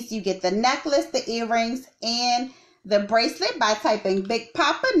 each piece. You get the necklace, the earrings, and the bracelet by typing Big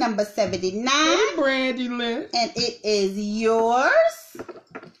Papa number 79. Hey, Brandy Lynn. And it is yours.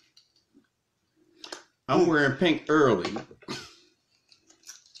 I'm wearing pink early.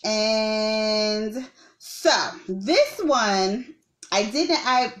 And so this one, I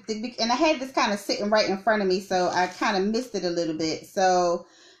had this kind of sitting right in front of me, so I kind of missed it a little bit. So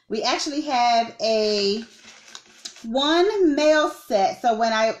we actually have a one male set. So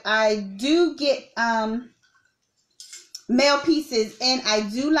when I do get male pieces, and I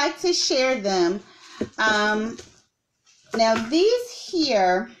do like to share them. Now these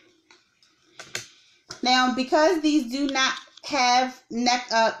here, because these do not have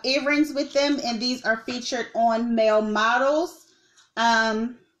earrings with them, and these are featured on male models,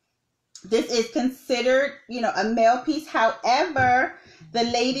 this is considered, a male piece. However, the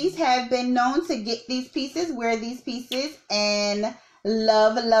ladies have been known to get these pieces, wear these pieces, and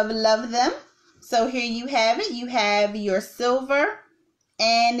love them. So here you have it. You have your silver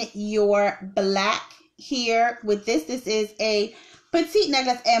and your black here with this. This is a petite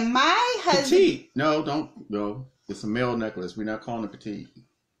necklace. And my husband... Petite? No. It's a male necklace. We're not calling it petite.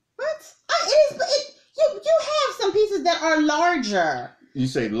 What? You have some pieces that are larger. You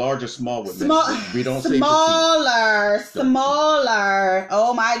say large or small with small. We don't smaller, say petite. Smaller.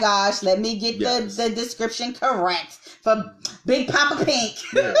 Oh my gosh! Let me get the description correct for Big Papa Pink.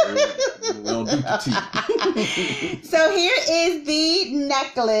 Yeah, we don't do petite. So here is the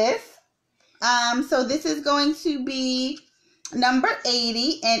necklace. So this is going to be number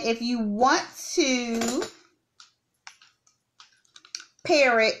 80, and if you want to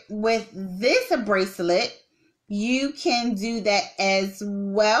pair it with this bracelet, you can do that as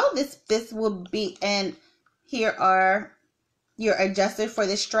well. This will be, and Here are your adjusters for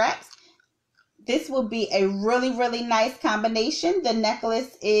the straps. This will be a really, really nice combination. The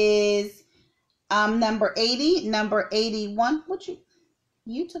necklace is number 80, number 81. What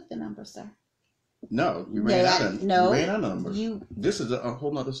you took the number, sir? No, you ran out of numbers. This is a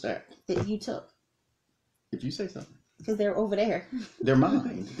whole nother stack that you took. If you say something. Because they're over there. They're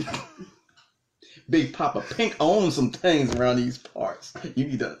mine. Big Papa Pink owns some things around these parts. You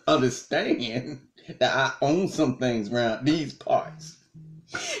need to understand that I own some things around these parts.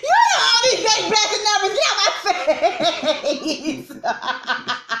 You know all these big blessed numbers. Get out my face.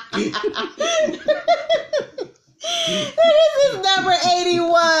 This is number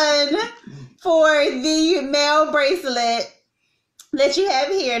 81 for the male bracelet that you have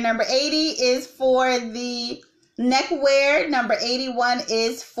here. Number 80 is for the neck wear. Number 81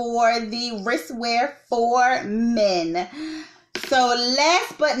 is for the wrist wear for men. So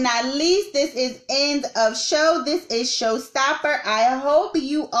last but not least, this is end of show. This is showstopper. I hope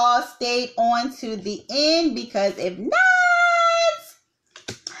you all stayed on to the end, because if not,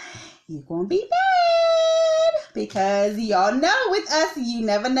 you're going to be bad. Because y'all know with us, you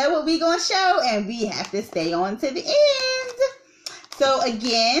never know what we going to show, and we have to stay on to the end. So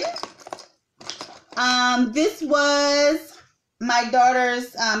again, this was my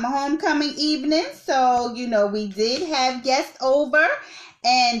daughter's homecoming evening. So, you know, we did have guests over,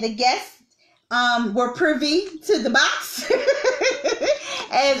 and the guests were privy to the box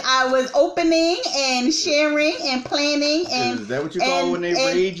as I was opening and sharing and planning. And is that what you call when they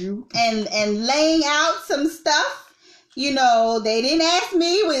raid you? And laying out some stuff. You know, they didn't ask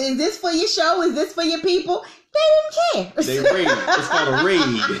me, is this for your show? Is this for your people? They didn't care. They raid. It's called a raid.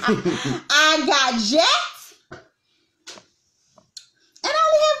 I got jets, and I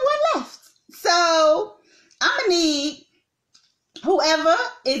only have one left. So I'm going to need whoever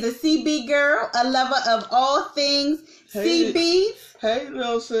is a CB girl, a lover of all things CBs. Hey,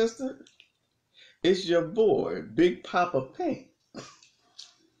 little sister. It's your boy, Big Papa Pink.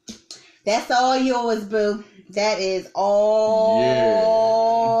 That's all yours, boo. That is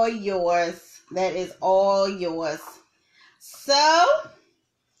all yours. That is all yours. So,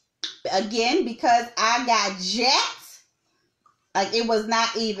 again, because I got jets, like it was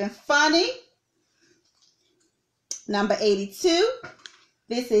not even funny. Number 82.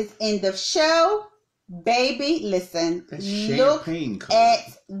 This is end of show. Baby, listen. Look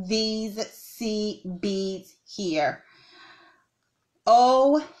at these CBs here.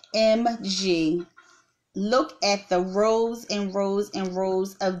 OMG. Look at the rows and rows and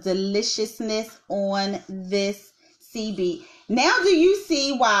rows of deliciousness on this CB. Now do you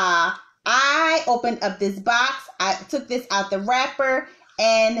see why I opened up this box? I took this out the wrapper,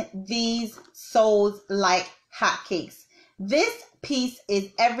 and these sold like hotcakes. This piece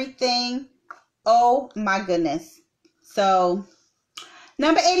is everything. Oh my goodness. So,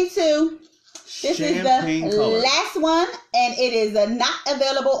 number 82. This Champagne is the color. Last one, and it is not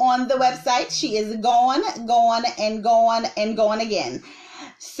available on the website. She is gone again.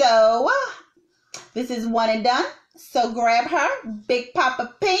 So, this is one and done. So, grab her. Big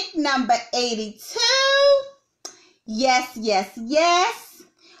Papa Pink, number 82. Yes, yes, yes.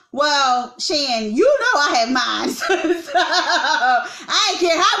 Well, Shan, you know I have mine. So, I didn't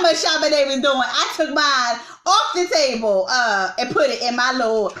care how much shopping they was doing. I took mine off the table and put it in my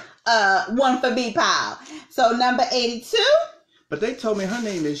little one for me pile. So number 82. But they told me her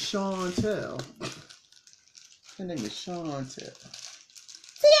name is Chantel. Her name is Chantel.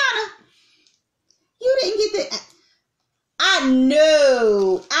 Tiana, you didn't get the. I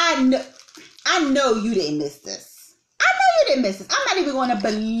know you didn't miss this. I know you didn't miss this. I'm not even going to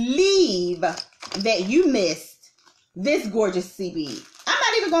believe that you missed this gorgeous CB. I'm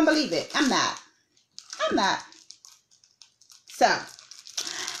not even going to believe it. I'm not. So.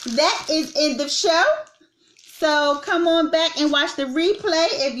 That is end of show. So come on back and watch the replay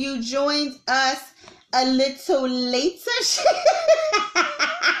if you joined us a little later. So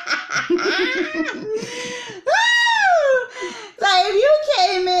if you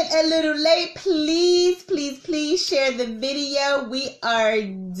came in a little late, please share the video. We are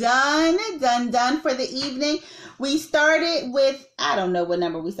done for the evening. We started with, I don't know what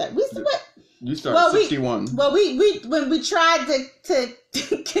number we started. You started 61. When we tried to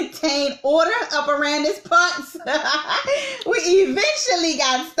contain order up around this part, we eventually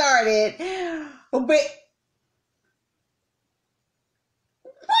got started. But what?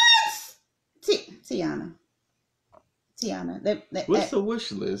 Tiana. What's the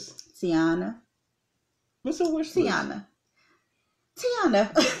wish list? Tiana. What's the wish list? Tiana.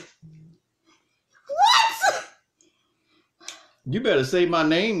 What? You better say my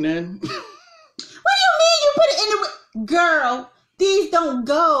name then. What do you mean you put Girl, these don't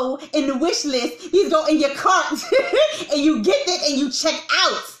go in the wish list. These go in your cart. And you get it and you check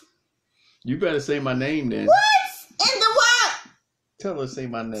out. You better say my name then. What? In the what? Tell her to say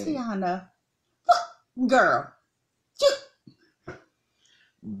my name. Tiana. What? Girl. You...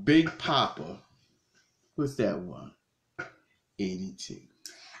 Big Papa. What's that one? 82.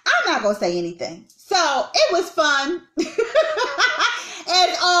 I'm not going to say anything. So, it was fun.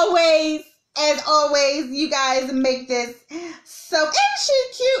 As always, you guys make this so, isn't she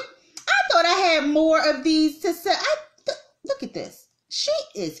cute? I thought I had more of these to say. Look at this. She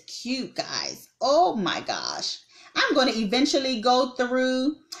is cute, guys. Oh my gosh. I'm going to eventually go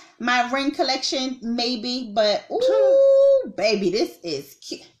through my ring collection, maybe, but ooh, baby, this is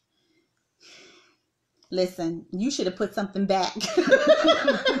cute. Listen, you should have put something back to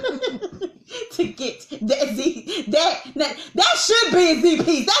get that Z. That should be a Z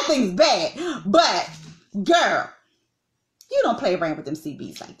piece. That thing's bad. But girl, you don't play around with them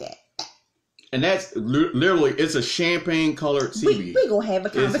CBs like that. And that's literally, it's a champagne colored CB. We gonna have a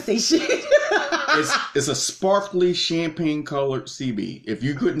conversation. It's a sparkly champagne colored CB. If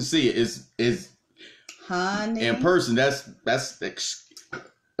you couldn't see it, it's honey. in person. That's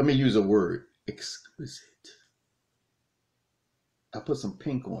let me use a word. Exquisite. I put some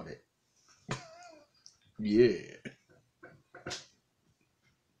pink on it. Yeah.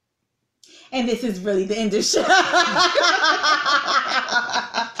 And this is really the end of the show.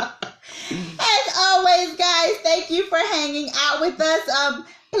 As always, guys, thank you for hanging out with us.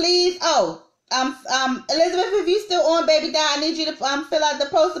 Please, Elizabeth, if you still on, baby doll, I need you to fill out the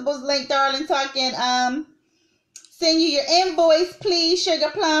postables link, darling, so I can send you your invoice, please,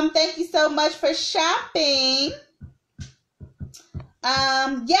 Sugar Plum. Thank you so much for shopping.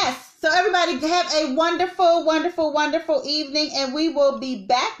 Yes. So everybody have a wonderful, wonderful, wonderful evening, and we will be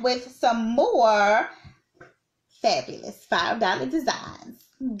back with some more fabulous $5 designs.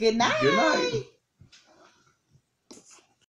 Good night. Good night.